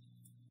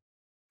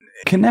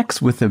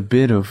 Connects with a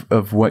bit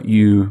of what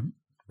you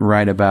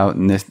write about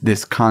in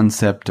this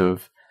concept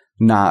of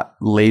not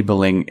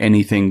labeling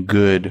anything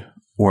good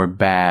or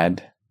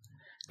bad.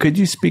 Could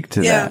you speak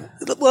to that?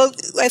 Well,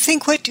 I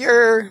think what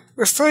you're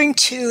referring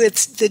to,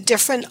 it's the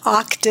different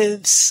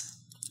octaves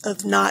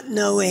of not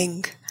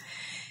knowing.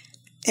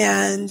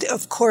 And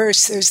of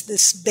course, there's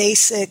this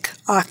basic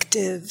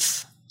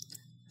octave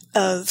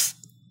of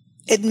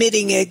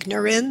admitting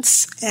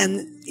ignorance.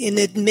 And in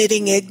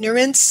admitting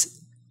ignorance,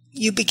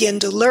 you begin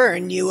to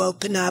learn, you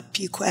open up,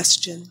 you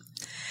question.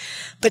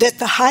 But at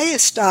the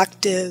highest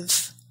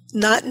octave,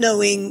 not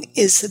knowing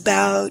is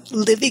about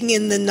living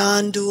in the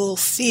non-dual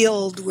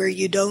field where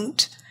you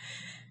don't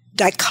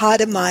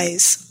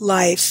dichotomize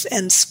life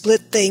and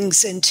split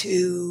things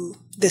into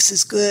this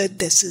is good,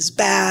 this is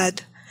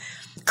bad,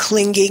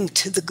 clinging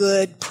to the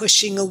good,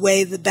 pushing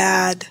away the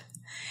bad.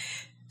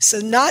 So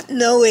not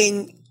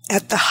knowing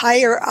at the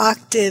higher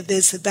octave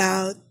is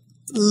about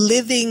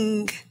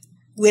living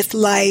with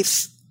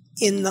life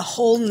in the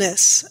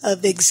wholeness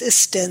of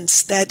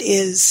existence that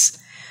is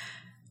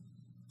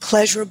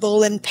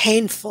pleasurable and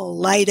painful,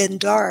 light and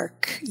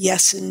dark,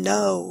 yes and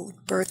no,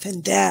 birth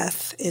and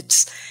death.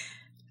 It's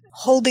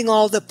holding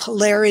all the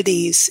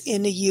polarities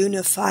in a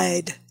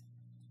unified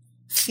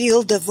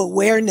field of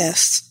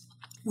awareness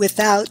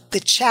without the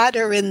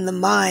chatter in the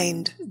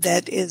mind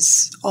that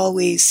is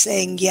always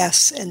saying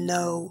yes and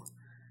no,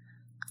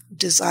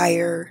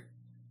 desire,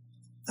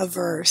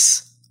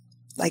 averse,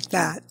 like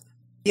that.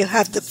 You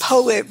have the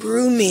poet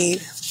Rumi,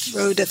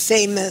 wrote a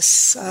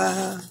famous,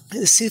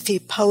 the Sufi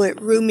poet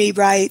Rumi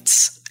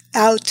writes,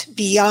 out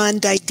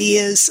beyond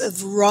ideas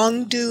of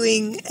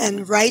wrongdoing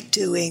and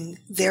right-doing,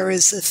 there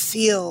is a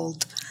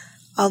field.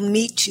 I'll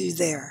meet you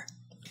there.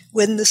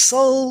 When the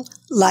soul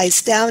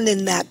lies down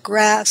in that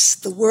grass,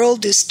 the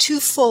world is too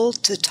full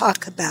to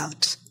talk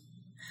about.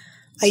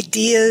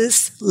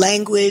 Ideas,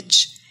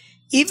 language,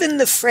 even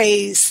the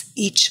phrase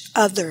each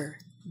other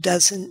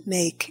doesn't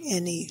make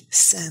any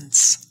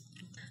sense.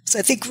 So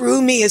I think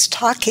Rumi is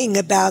talking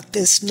about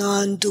this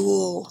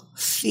non-dual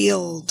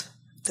field,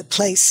 the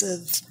place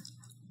of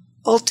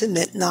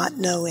ultimate not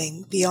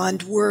knowing,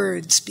 beyond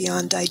words,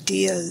 beyond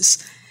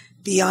ideas,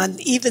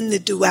 beyond even the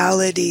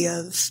duality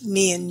of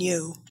me and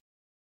you.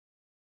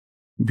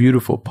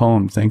 Beautiful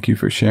poem. Thank you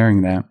for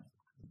sharing that.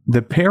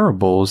 the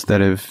parables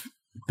that have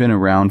been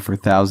around for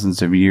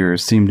thousands of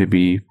years seem to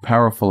be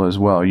powerful as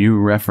well. You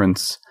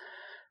reference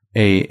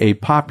a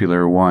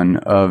popular one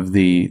of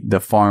the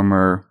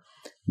farmer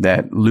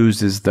that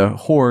loses the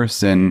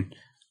horse, and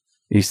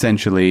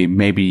essentially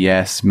maybe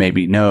yes,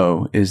 maybe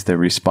no is the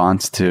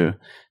response to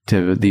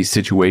these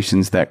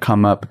situations that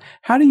come up.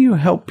 How do you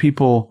help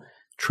people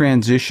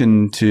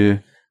transition to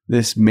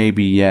this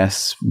maybe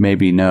yes,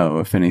 maybe no,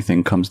 if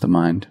anything comes to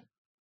mind?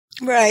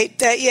 Right.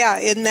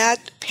 In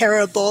that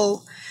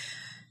parable,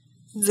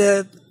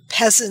 the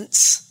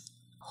peasant's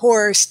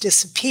horse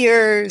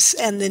disappears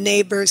and the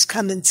neighbors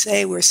come and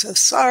say, "We're so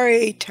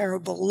sorry,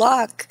 terrible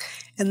luck."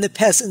 And the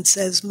peasant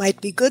says,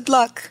 "Might be good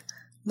luck,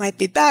 might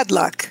be bad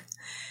luck."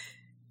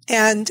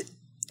 And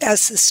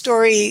as the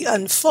story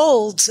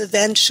unfolds,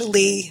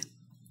 eventually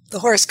the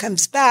horse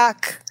comes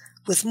back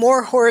with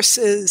more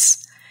horses.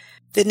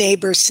 The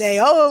neighbors say,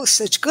 "Oh,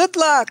 such good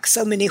luck,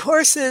 so many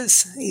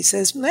horses." He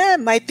says,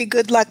 "Might be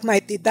good luck,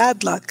 might be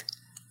bad luck."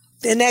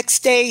 The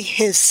next day,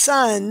 his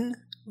son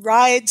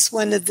rides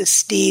one of the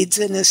steeds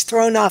and is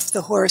thrown off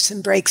the horse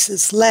and breaks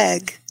his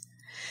leg.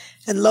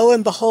 And lo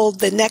and behold,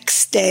 the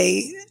next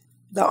day,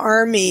 the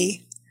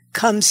army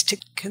comes to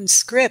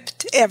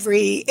conscript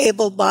every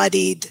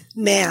able-bodied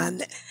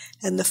man,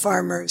 and the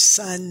farmer's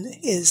son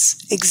is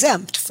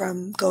exempt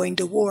from going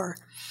to war.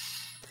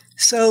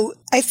 So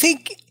I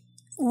think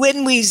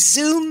when we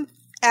zoom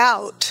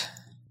out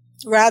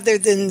rather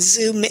than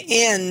zoom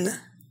in,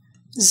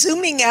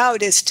 zooming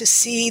out is to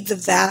see the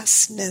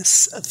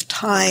vastness of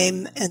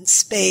time and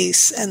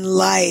space and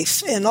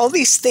life and all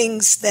these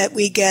things that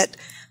we get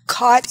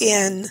caught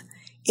in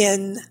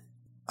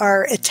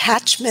our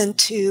attachment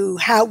to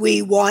how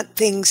we want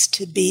things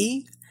to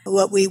be,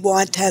 what we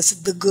want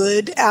as the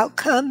good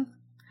outcome.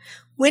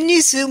 When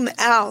you zoom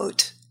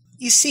out,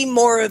 you see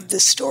more of the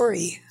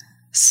story.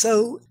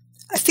 So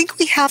I think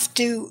we have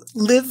to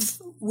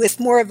live with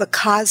more of a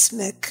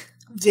cosmic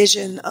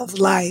vision of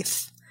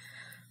life.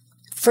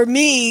 For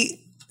me,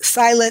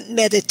 silent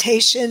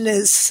meditation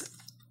is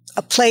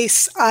a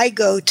place I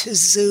go to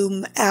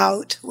zoom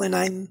out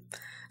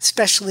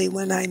especially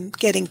when I'm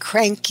getting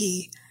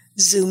cranky,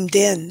 zoomed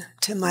in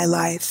to my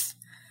life.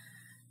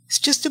 It's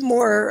just a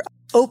more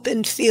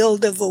open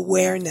field of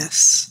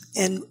awareness.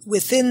 And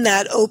within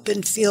that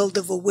open field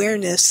of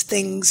awareness,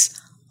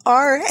 things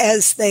are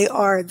as they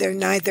are. They're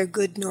neither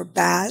good nor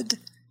bad.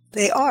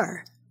 They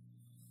are.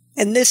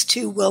 And this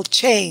too will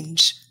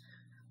change.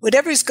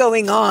 Whatever's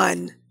going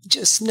on,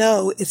 just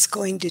know it's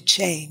going to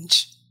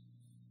change.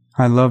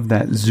 I love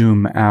that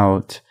zoom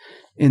out.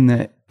 In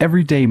the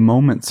everyday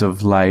moments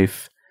of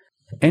life,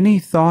 any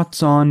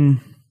thoughts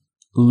on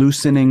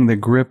loosening the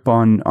grip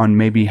on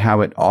maybe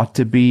how it ought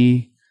to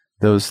be,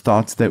 those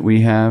thoughts that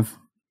we have?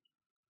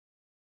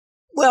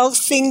 Well,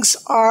 things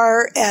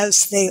are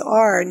as they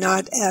are,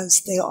 not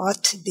as they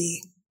ought to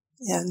be.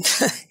 And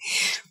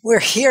we're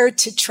here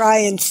to try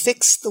and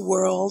fix the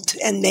world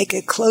and make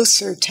it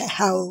closer to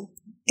how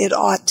it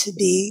ought to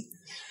be.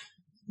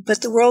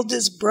 But the world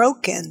is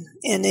broken,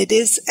 and it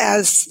is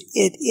as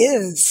it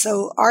is.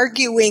 So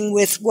arguing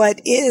with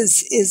what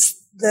is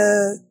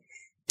the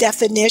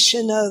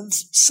definition of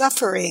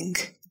suffering,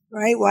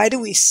 right? Why do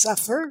we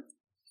suffer?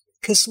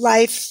 Because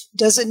life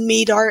doesn't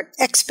meet our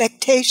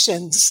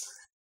expectations.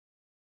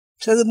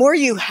 So the more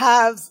you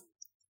have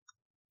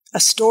a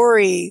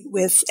story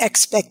with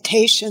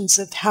expectations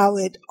of how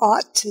it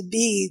ought to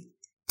be,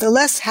 the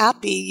less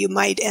happy you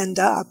might end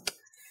up.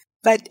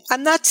 But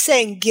I'm not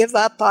saying give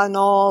up on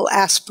all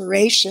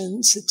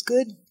aspirations. It's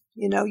good,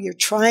 you're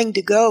trying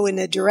to go in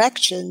a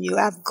direction, you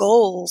have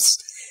goals,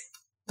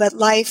 but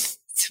life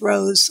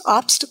throws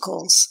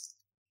obstacles.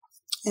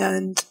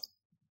 And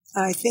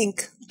I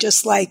think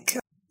just like,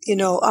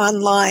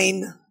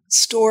 online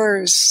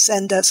stores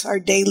send us our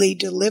daily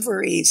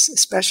deliveries,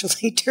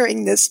 especially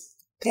during this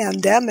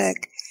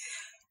pandemic,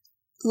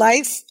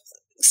 life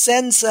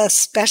sends us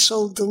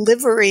special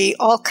delivery,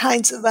 all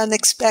kinds of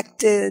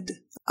unexpected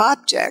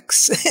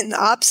objects and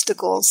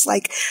obstacles.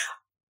 Like,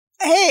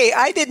 hey,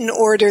 I didn't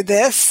order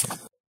this.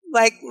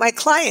 Like my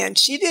client,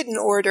 she didn't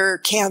order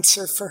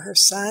cancer for her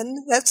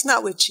son. That's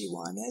not what she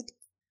wanted.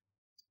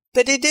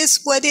 But it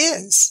is what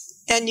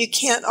is. And you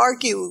can't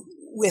argue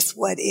with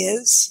what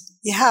is.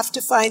 You have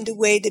to find a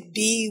way to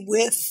be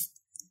with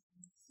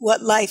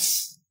what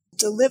life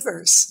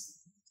delivers.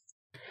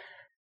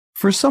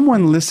 For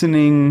someone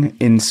listening,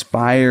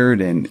 inspired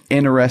and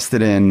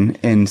interested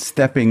in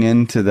stepping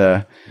into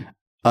the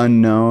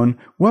unknown,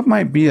 what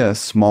might be a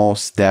small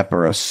step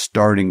or a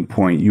starting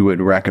point you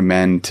would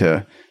recommend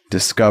to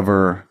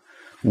discover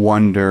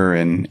wonder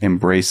and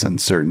embrace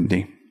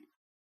uncertainty?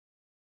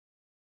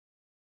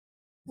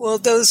 Well,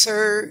 those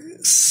are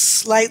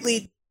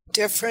slightly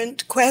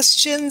different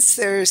questions.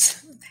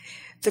 There's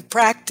the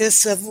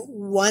practice of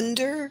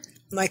wonder.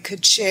 I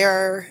could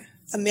share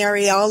a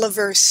Mary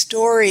Oliver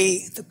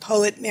story. The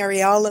poet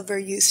Mary Oliver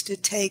used to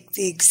take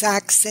the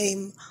exact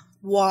same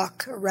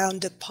walk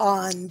around a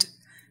pond,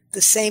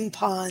 the same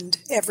pond,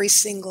 every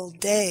single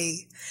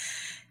day.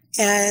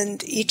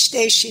 And each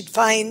day she'd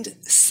find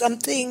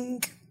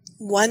something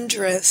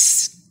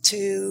wondrous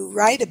to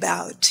write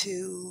about,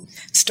 to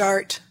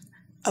start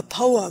a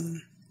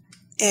poem.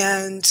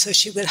 And so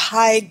she would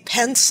hide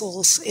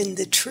pencils in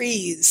the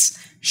trees,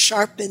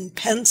 sharpened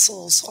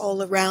pencils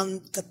all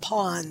around the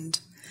pond.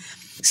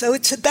 So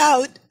it's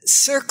about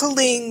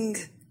circling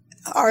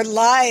our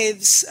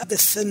lives, the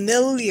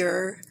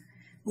familiar,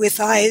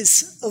 with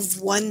eyes of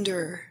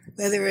wonder,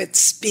 whether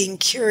it's being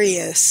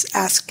curious,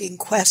 asking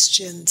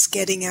questions,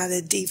 getting out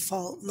of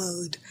default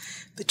mode,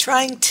 but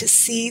trying to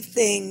see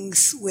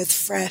things with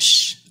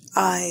fresh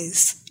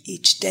eyes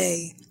each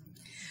day.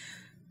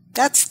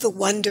 That's the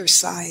wonder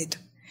side.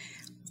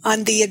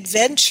 On the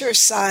adventure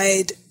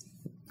side,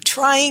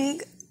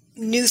 trying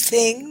new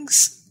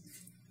things,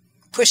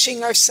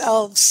 pushing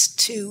ourselves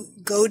to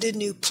go to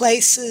new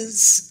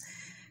places,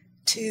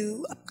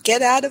 to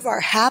get out of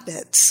our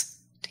habits,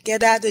 to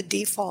get out of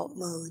default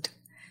mode.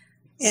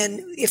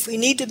 And if we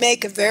need to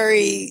make a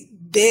very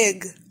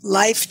big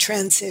life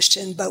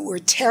transition, but we're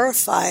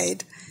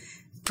terrified,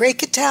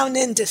 break it down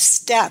into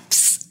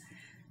steps.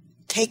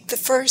 Take the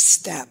first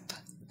step,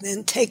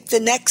 then take the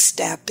next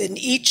step, and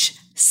each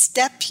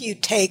step you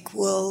take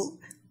will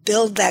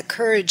build that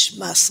courage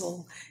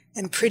muscle,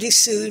 and pretty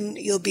soon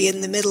you'll be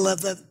in the middle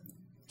of a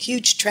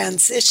huge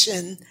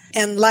transition,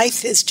 and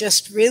life is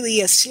just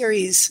really a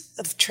series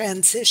of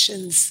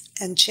transitions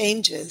and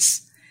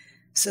changes.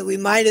 So we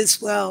might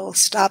as well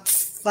stop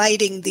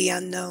fighting the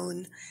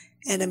unknown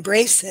and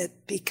embrace it,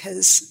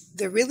 because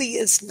there really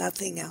is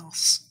nothing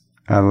else.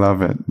 I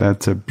love it.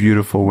 That's a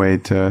beautiful way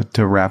to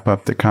wrap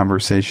up the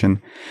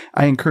conversation.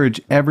 I encourage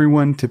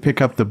everyone to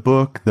pick up the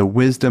book, The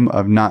Wisdom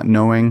of Not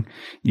Knowing.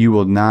 You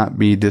will not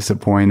be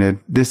disappointed.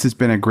 This has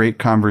been a great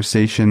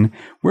conversation.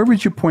 Where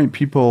would you point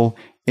people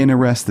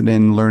interested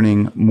in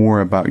learning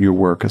more about your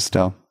work,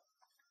 Estelle?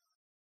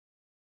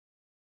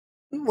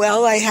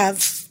 Well, I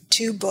have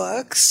 2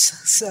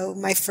 books. So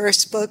my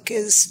first book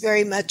is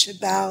very much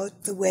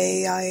about the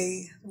way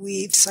I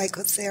weave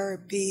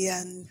psychotherapy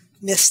and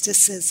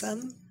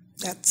mysticism.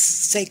 That's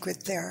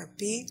sacred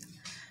therapy.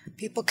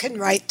 People can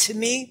write to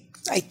me.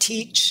 I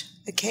teach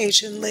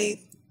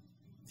occasionally,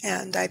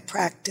 and I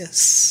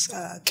practice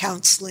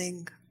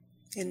counseling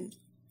in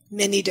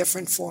many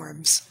different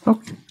forms.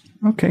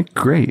 Okay,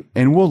 great.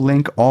 And we'll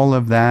link all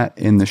of that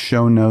in the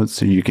show notes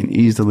so you can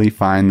easily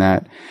find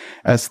that.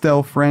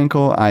 Estelle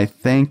Frankel, I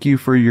thank you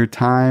for your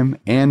time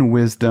and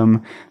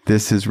wisdom.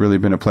 This has really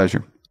been a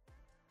pleasure.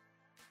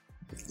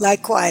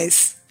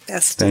 Likewise.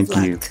 Best of luck.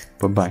 Thank you.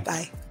 Bye-bye.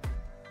 Bye.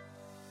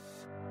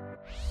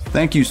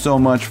 Thank you so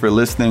much for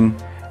listening.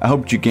 I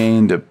hope you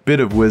gained a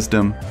bit of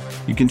wisdom.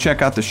 You can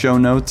check out the show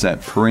notes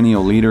at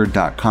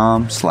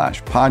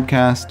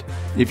perennialleader.com/podcast.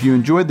 If you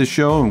enjoyed the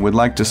show and would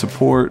like to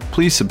support,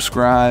 please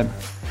subscribe,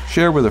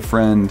 share with a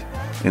friend,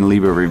 and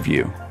leave a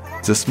review.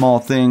 It's a small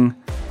thing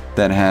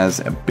that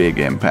has a big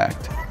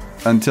impact.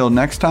 Until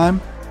next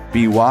time,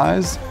 be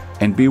wise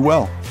and be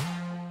well.